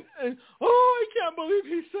again. I can't believe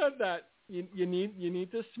he said that. You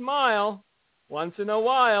need to smile once in a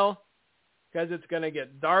while because it's going to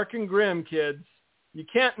get dark and grim, kids. You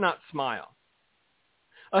can't not smile.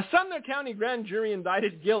 A Sumner County grand jury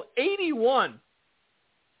indicted Gill 81.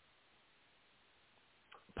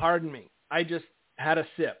 Pardon me. I just had a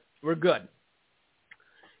sip. We're good.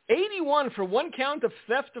 81 for one count of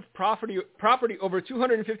theft of property over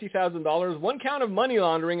 $250,000, one count of money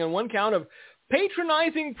laundering, and one count of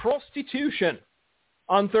patronizing prostitution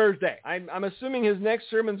on Thursday. I'm assuming his next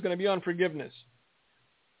sermon is going to be on forgiveness.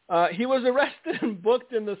 He was arrested and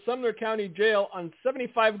booked in the Sumner County Jail on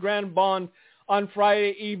 $75,000 bond on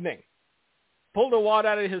Friday evening. Pulled a wad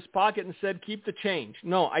out of his pocket and said, "Keep the change."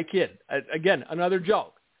 No, I kid. Again, another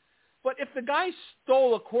joke. But if the guy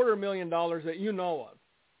stole $250,000 that you know of,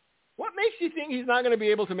 what makes you think he's not going to be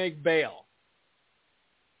able to make bail?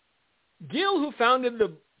 Gill, who founded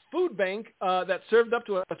the food bank that served up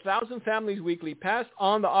to 1,000 families weekly, passed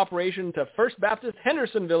on the operation to First Baptist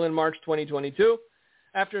Hendersonville in March 2022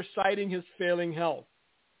 after citing his failing health.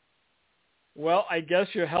 Well, I guess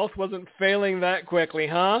your health wasn't failing that quickly,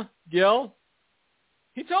 huh, Gill?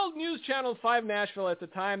 He told News Channel 5 Nashville at the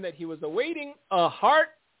time that he was awaiting a heart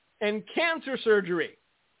and cancer surgery.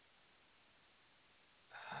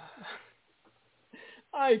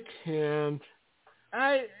 I can't.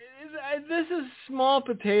 This is small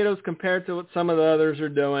potatoes compared to what some of the others are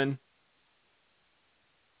doing.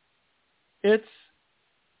 It's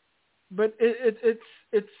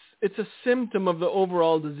a symptom of the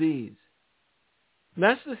overall disease. And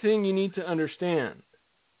that's the thing you need to understand.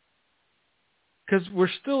 Because we're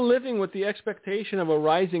still living with the expectation of a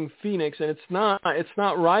rising phoenix, and it's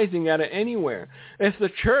not rising out of anywhere. If the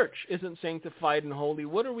church isn't sanctified and holy,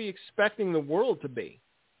 what are we expecting the world to be?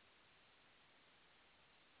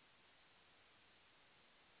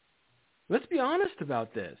 Let's be honest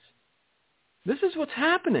about this. This is what's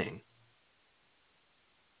happening.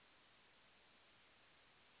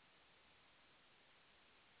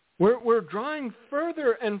 We're drawing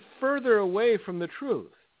further and further away from the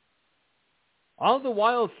truth, all the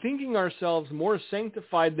while thinking ourselves more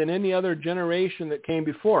sanctified than any other generation that came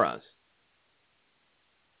before us.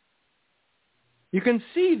 You can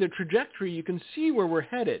see the trajectory. You can see where we're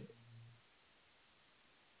headed.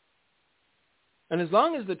 And as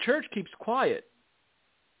long as the church keeps quiet,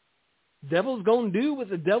 devil's going to do what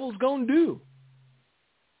the devil's going to do.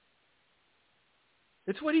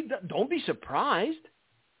 It's what he does. Don't be surprised.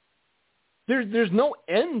 There's no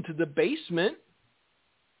end to the basement.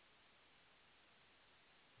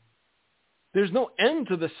 There's no end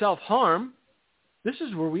to the self-harm. This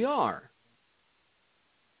is where we are.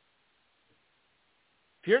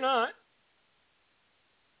 Fear not.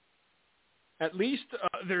 At least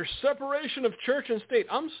there's separation of church and state.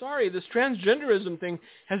 I'm sorry, this transgenderism thing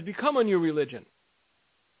has become a new religion.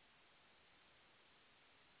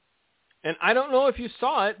 And I don't know if you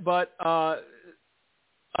saw it, but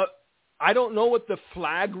I don't know what the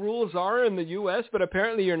flag rules are in the U.S., but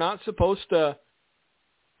apparently you're not supposed to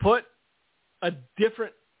put a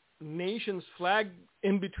different nation's flag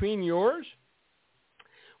in between yours.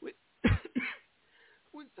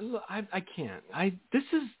 I can't. This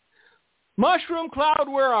is Mushroom Cloud,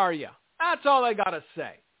 where are you? That's all I got to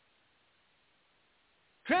say.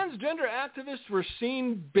 Transgender activists were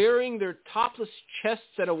seen baring their topless chests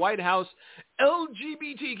at a White House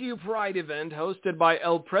LGBTQ pride event hosted by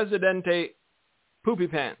El Presidente Poopy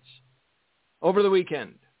Pants over the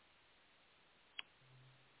weekend.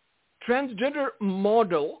 Transgender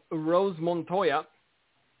model Rose Montoya,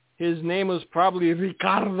 his name was probably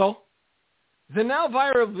Ricardo, The now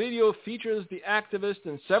viral video features the activist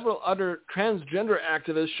and several other transgender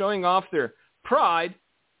activists showing off their pride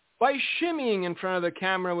by shimmying in front of the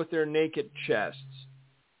camera with their naked chests.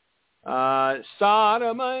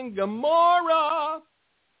 Sodom and Gomorrah.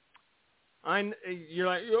 You're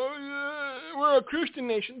like, oh, yeah, we're a Christian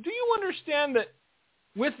nation. Do you understand that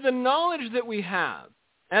with the knowledge that we have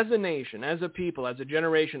as a nation, as a people, as a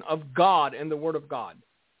generation of God and the Word of God,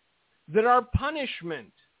 that our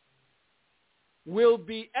punishment will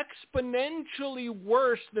be exponentially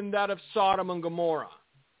worse than that of Sodom and Gomorrah?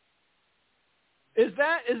 Is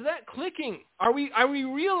that clicking? Are we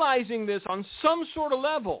realizing this on some sort of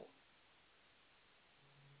level?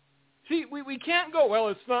 See, we can't go, well,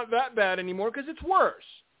 it's not that bad anymore, because it's worse.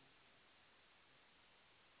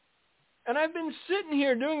 And I've been sitting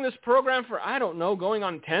here doing this program for, I don't know, going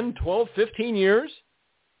on 10, 12, 15 years.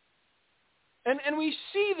 And we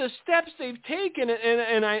see the steps they've taken,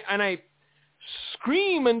 and I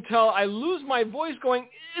scream until I lose my voice going,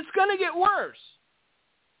 it's going to get worse.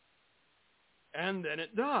 And then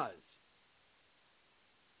it does.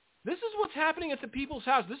 This is what's happening at the People's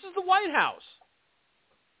House. This is the White House.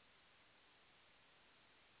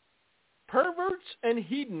 Perverts and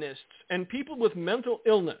hedonists and people with mental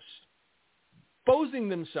illness exposing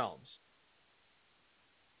themselves,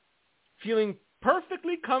 feeling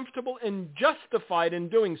perfectly comfortable and justified in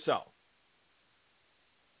doing so.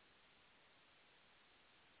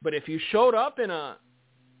 But if you showed up in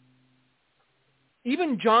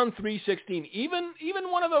even John 3:16,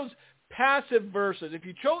 even one of those passive verses, if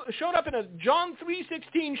you showed up in a John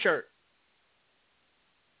 3:16 shirt,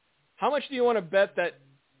 how much do you want to bet that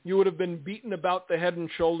you would have been beaten about the head and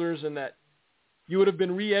shoulders, and that you would have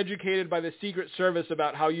been re-educated by the Secret Service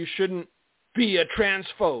about how you shouldn't be a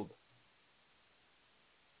transphobe?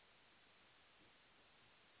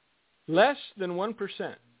 Less than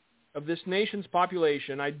 1% of this nation's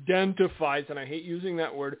population identifies, and I hate using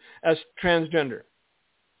that word, as transgender.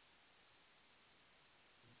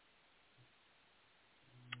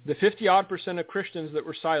 The 50-odd% of Christians that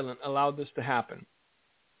were silent allowed this to happen.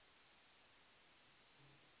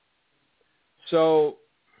 So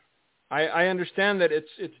I understand that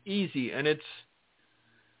it's easy and it's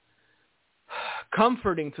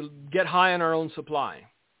comforting to get high on our own supply,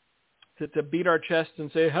 to beat our chests and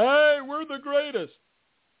say, hey, we're the greatest.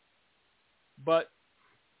 But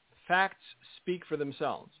facts speak for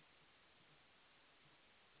themselves.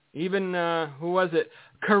 Even, who was it?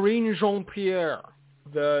 Karine Jean-Pierre,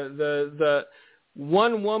 the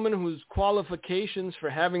one woman whose qualifications for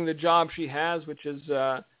having the job she has, which is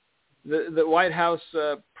the White House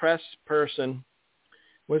press person,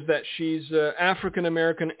 was that she's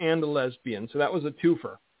African-American and a lesbian. So that was a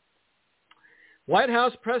twofer. White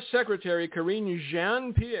House Press Secretary Karine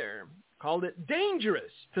Jean-Pierre called it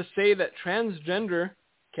dangerous to say that transgender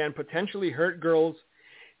can potentially hurt girls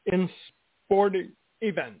in sporting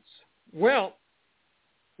events. Well,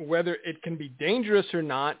 whether it can be dangerous or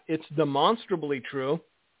not, it's demonstrably true.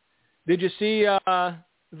 Did you see the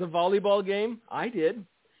volleyball game? I did.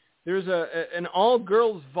 There's an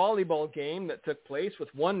all-girls volleyball game that took place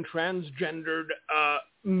with one transgendered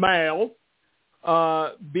male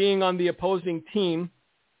being on the opposing team,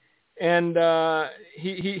 and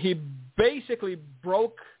he basically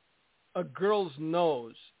broke a girl's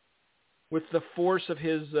nose with the force of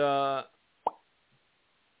his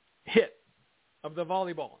hit of the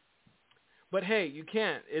volleyball. But hey, you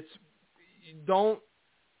can't. It's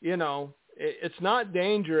not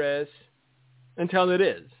dangerous until it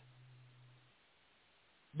is.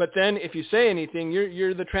 But then if you say anything,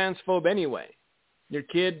 you're the transphobe anyway. Your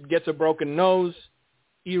kid gets a broken nose,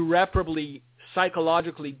 irreparably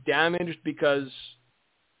psychologically damaged because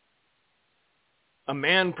a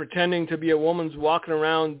man pretending to be a woman's walking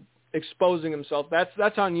around exposing himself.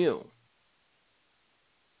 That's on you.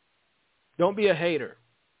 Don't be a hater.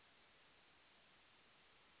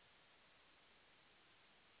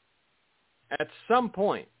 At some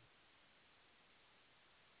point,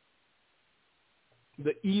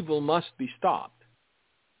 the evil must be stopped.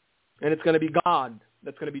 And it's going to be God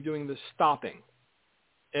that's going to be doing the stopping.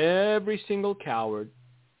 Every single coward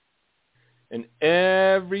and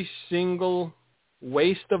every single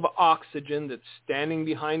waste of oxygen that's standing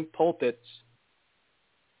behind pulpits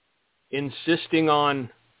insisting on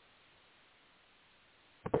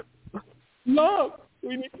love.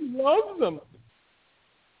 We need to love them.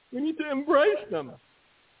 We need to embrace them.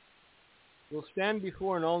 We'll stand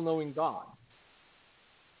before an all-knowing God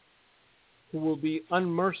who will be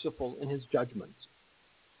unmerciful in his judgments.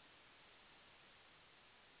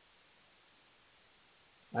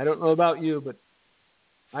 I don't know about you, but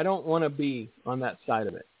I don't want to be on that side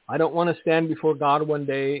of it. I don't want to stand before God one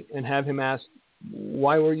day and have him ask,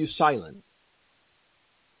 why were you silent?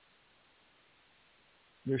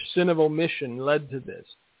 Your sin of omission led to this.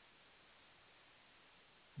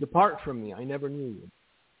 Depart from me, I never knew you.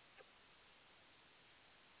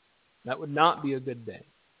 That would not be a good day.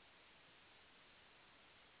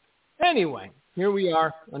 Anyway, here we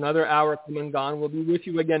are, another hour come and gone. We'll be with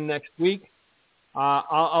you again next week.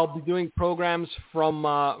 I'll be doing programs from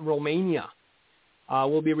Romania.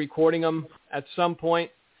 We'll be recording them at some point.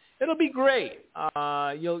 It'll be great.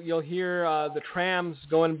 You'll hear the trams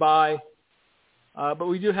going by, but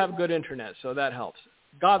we do have good internet, so that helps.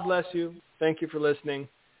 God bless you. Thank you for listening.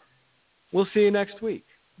 We'll see you next week.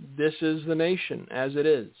 This is the nation as it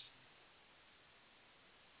is.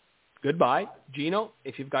 Goodbye. Gino,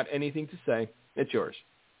 if you've got anything to say, it's yours.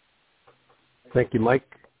 Thank you, Mike.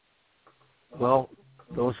 Well,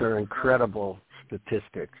 those are incredible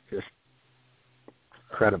statistics, just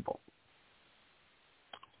incredible.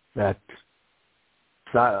 That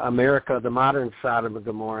America, the modern Sodom and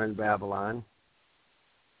Gomorrah and Babylon,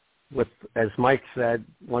 with, as Mike said,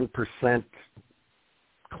 1%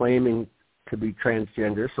 claiming to be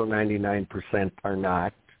transgender, so 99% are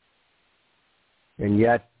not. And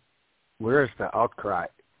yet, where is the outcry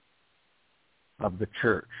of the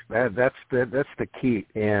church? That's the key,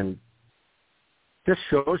 and this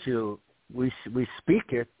shows you we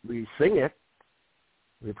speak it, we sing it,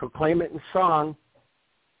 we proclaim it in song,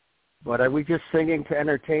 but are we just singing to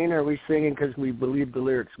entertain, or are we singing because we believe the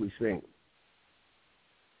lyrics we sing?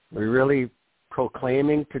 Are we really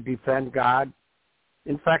proclaiming to defend God?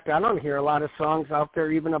 In fact, I don't hear a lot of songs out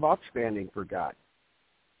there even about standing for God.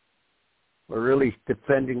 We're really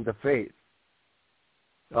defending the faith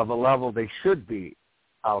of a level they should be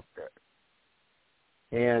out there.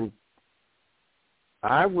 And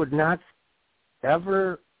I would not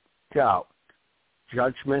ever doubt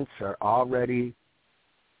judgments are already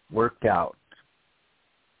worked out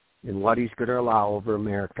in what he's going to allow over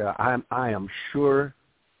America. I am sure,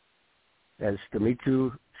 as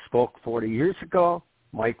Dimitri spoke 40 years ago,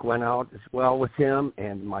 Mike went out as well with him,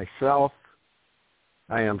 and myself,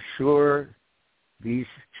 I am sure these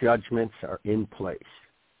judgments are in place.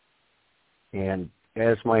 And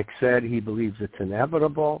as Mike said, he believes it's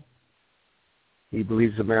inevitable. He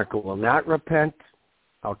believes America will not repent.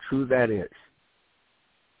 How true that is.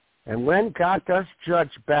 And when God does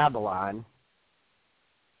judge Babylon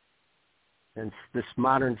and this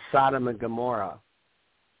modern Sodom and Gomorrah,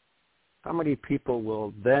 how many people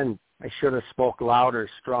will then, I should have spoke louder,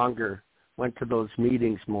 stronger, went to those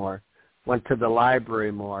meetings more, went to the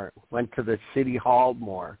library more, went to the city hall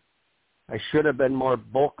more. I should have been more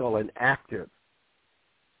vocal and active.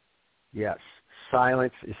 Yes,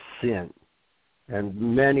 silence is sin. And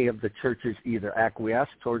many of the churches either acquiesce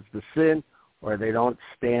towards the sin or they don't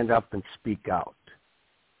stand up and speak out.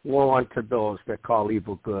 Woe unto those that call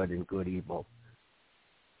evil good and good evil.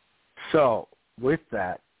 So, with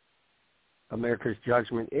that, America's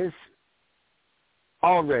judgment is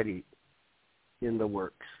already in the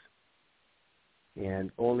works.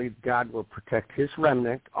 And only God will protect his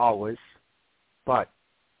remnant always. But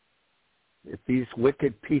if these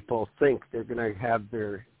wicked people think they're going to have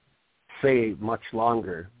their say much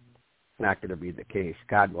longer, it's not going to be the case.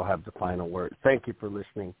 God will have the final word. Thank you for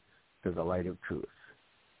listening to The Light of Truth.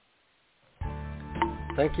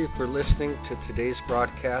 Thank you for listening to today's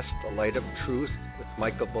broadcast, The Light of Truth, with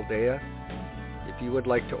Michael Boldea. If you would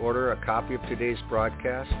like to order a copy of today's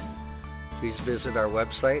broadcast, please visit our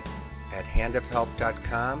website at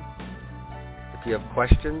handofhelp.com. If you have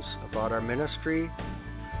questions about our ministry,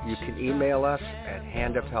 you can email us at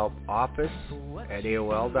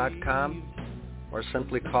handofhelpoffice@aol.com or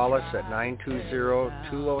simply call us at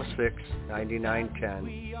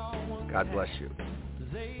 920-206-9910. God bless you.